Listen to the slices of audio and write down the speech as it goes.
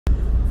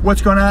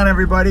What's going on,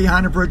 everybody?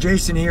 HondaPro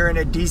Jason here in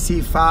a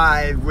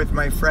DC5 with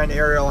my friend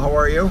Ariel. How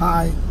are you?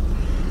 Hi.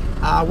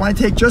 I want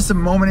to take just a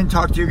moment and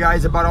talk to you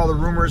guys about all the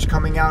rumors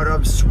coming out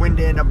of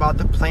Swindon about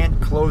the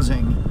plant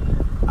closing.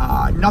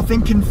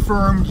 Nothing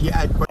confirmed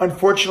yet, but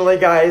unfortunately,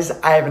 guys,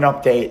 I have an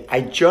update.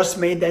 I just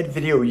made that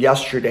video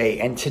yesterday,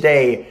 and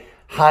today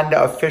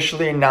Honda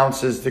officially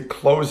announces the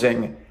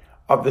closing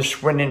of the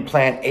Swindon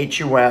Plant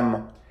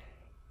HUM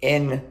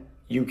in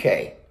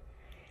UK.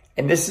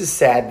 And this is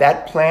sad.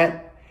 That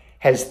plant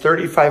has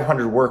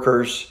 3,500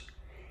 workers.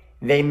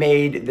 They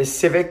made the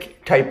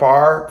Civic Type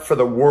R for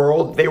the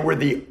world. They were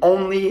the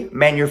only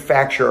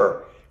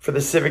manufacturer for the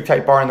Civic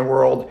Type R in the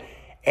world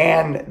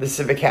and the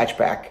Civic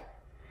Hatchback.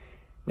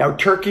 Now,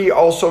 Turkey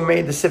also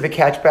made the Civic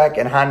Hatchback,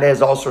 and Honda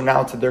has also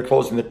announced that they're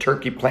closing the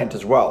Turkey plant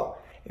as well.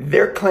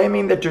 They're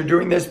claiming that they're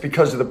doing this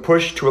because of the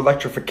push to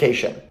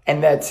electrification,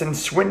 and that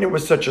since Swindon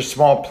was such a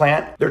small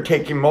plant, they're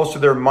taking most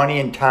of their money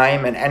and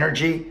time and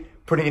energy,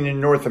 putting it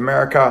in North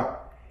America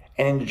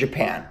and into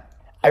Japan.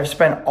 I've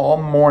spent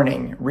all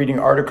morning reading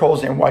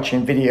articles and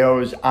watching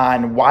videos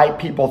on why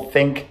people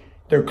think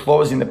they're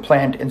closing the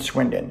plant in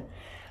Swindon.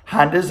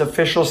 Honda's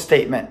official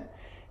statement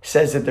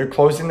says that they're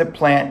closing the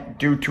plant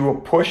due to a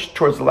push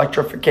towards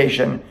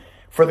electrification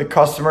for the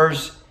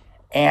customers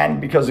and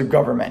because of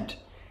government.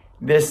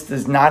 This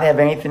does not have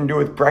anything to do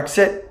with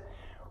Brexit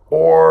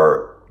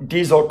or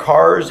diesel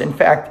cars. In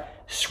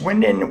fact,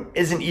 Swindon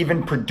isn't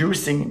even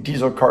producing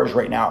diesel cars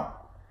right now.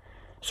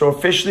 So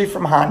officially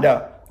from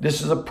Honda,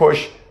 this is a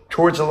push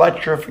towards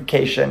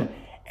electrification,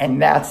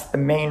 and that's the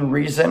main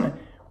reason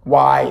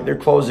why they're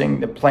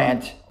closing the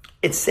plant.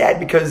 It's sad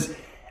because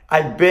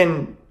I've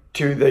been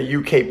to the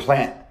UK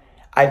plant.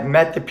 I've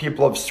met the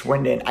people of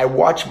Swindon. I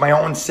watched my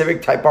own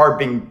Civic Type R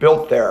being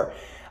built there.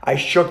 I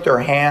shook their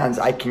hands.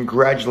 I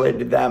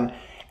congratulated them,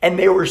 and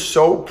they were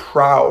so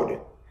proud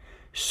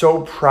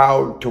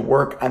to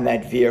work on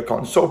that vehicle,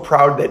 and so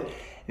proud that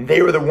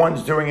they were the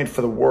ones doing it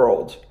for the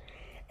world.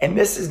 And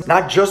this is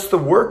not just the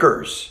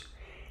workers.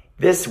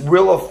 This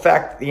will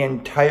affect the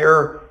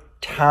entire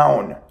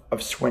town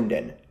of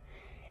Swindon.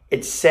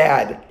 It's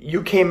sad.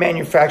 UK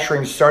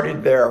manufacturing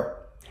started there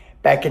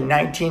back in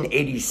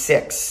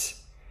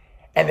 1986,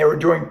 and they were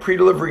doing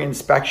pre-delivery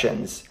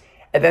inspections.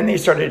 And then they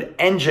started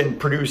engine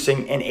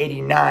producing in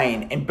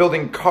 89 and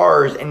building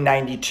cars in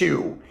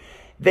 92.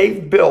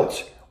 They've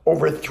built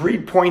over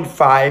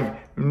 3.5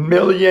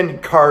 million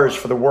cars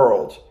for the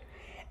world.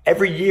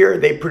 Every year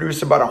they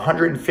produce about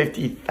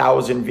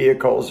 150,000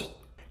 vehicles.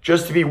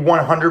 Just to be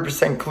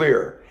 100%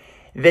 clear,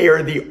 they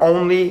are the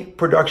only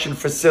production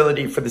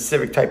facility for the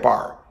Civic Type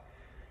R.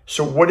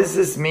 So what does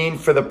this mean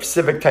for the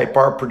Civic Type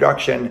R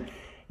production?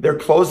 They're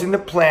closing the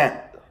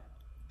plant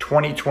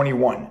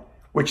 2021,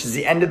 which is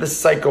the end of the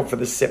cycle for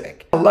the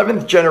Civic.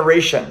 11th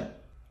generation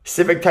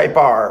Civic Type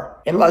R,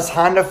 unless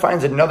Honda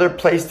finds another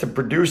place to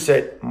produce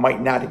it,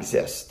 might not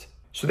exist.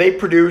 So they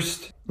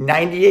produced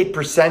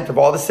 98% of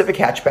all the Civic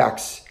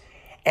hatchbacks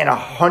and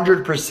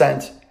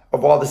 100%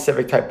 of all the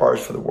Civic Type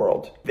Rs for the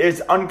world.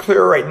 It's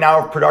unclear right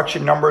now if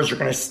production numbers are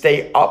going to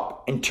stay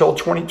up until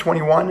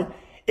 2021,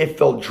 if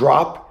they'll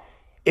drop,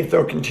 if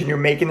they'll continue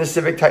making the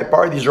Civic Type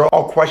R. These are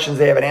all questions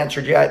they haven't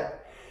answered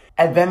yet.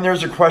 And then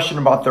there's a question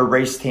about their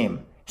race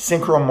team,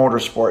 Synchro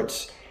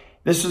Motorsports.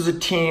 This is a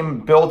team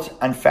built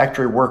on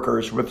factory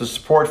workers with the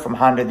support from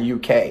Honda the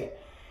UK.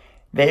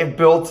 They have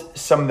built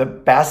some of the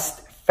best,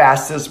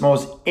 fastest,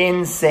 most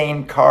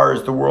insane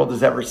cars the world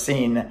has ever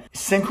seen.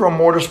 Synchro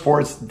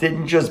Motorsports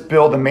didn't just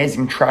build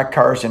amazing track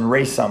cars and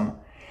race them.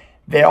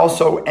 They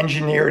also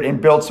engineered and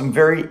built some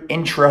very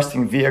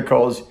interesting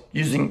vehicles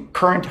using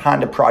current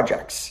Honda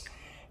projects.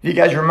 If you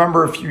guys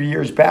remember a few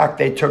years back,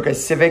 they took a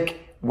Civic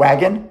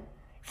wagon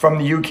from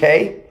the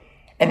UK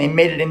and they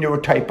made it into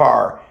a Type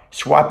R,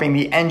 swapping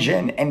the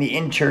engine and the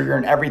interior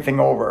and everything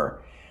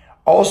over.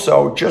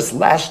 Also, just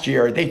last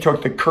year, they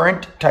took the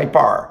current Type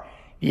R,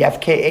 the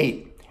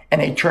FK8, and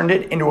they turned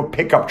it into a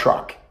pickup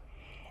truck.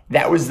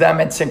 That was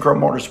them at Synchro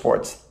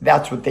Motorsports.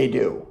 That's what they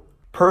do.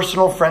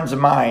 Personal friends of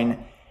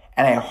mine,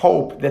 and I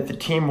hope that the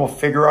team will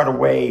figure out a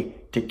way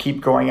to keep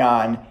going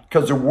on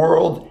because the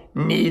world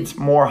needs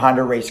more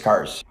Honda race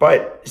cars.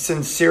 But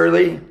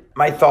sincerely,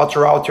 my thoughts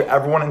are out to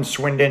everyone in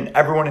Swindon,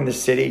 everyone in the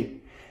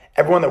city,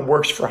 everyone that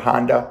works for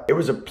Honda. It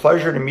was a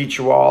pleasure to meet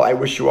you all. I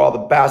wish you all the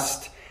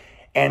best.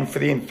 And for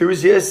the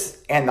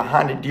enthusiasts and the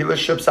Honda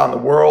dealerships on the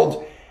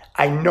world,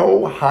 I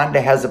know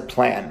Honda has a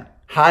plan.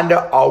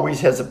 Honda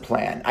always has a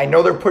plan. I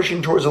know they're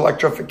pushing towards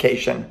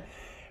electrification,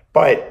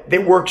 but they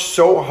work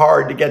so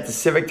hard to get the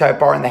Civic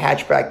Type R and the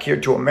hatchback here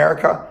to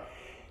America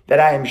that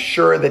I am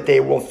sure that they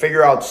will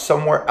figure out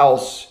somewhere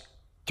else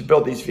to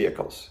build these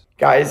vehicles.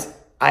 Guys,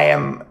 I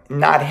am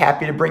not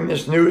happy to bring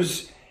this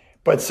news,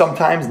 but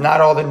sometimes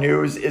not all the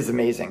news is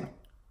amazing.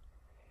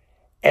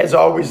 As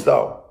always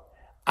though,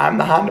 I'm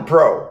the Honda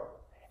Pro,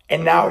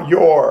 and now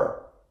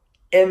you're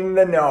in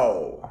the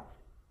know.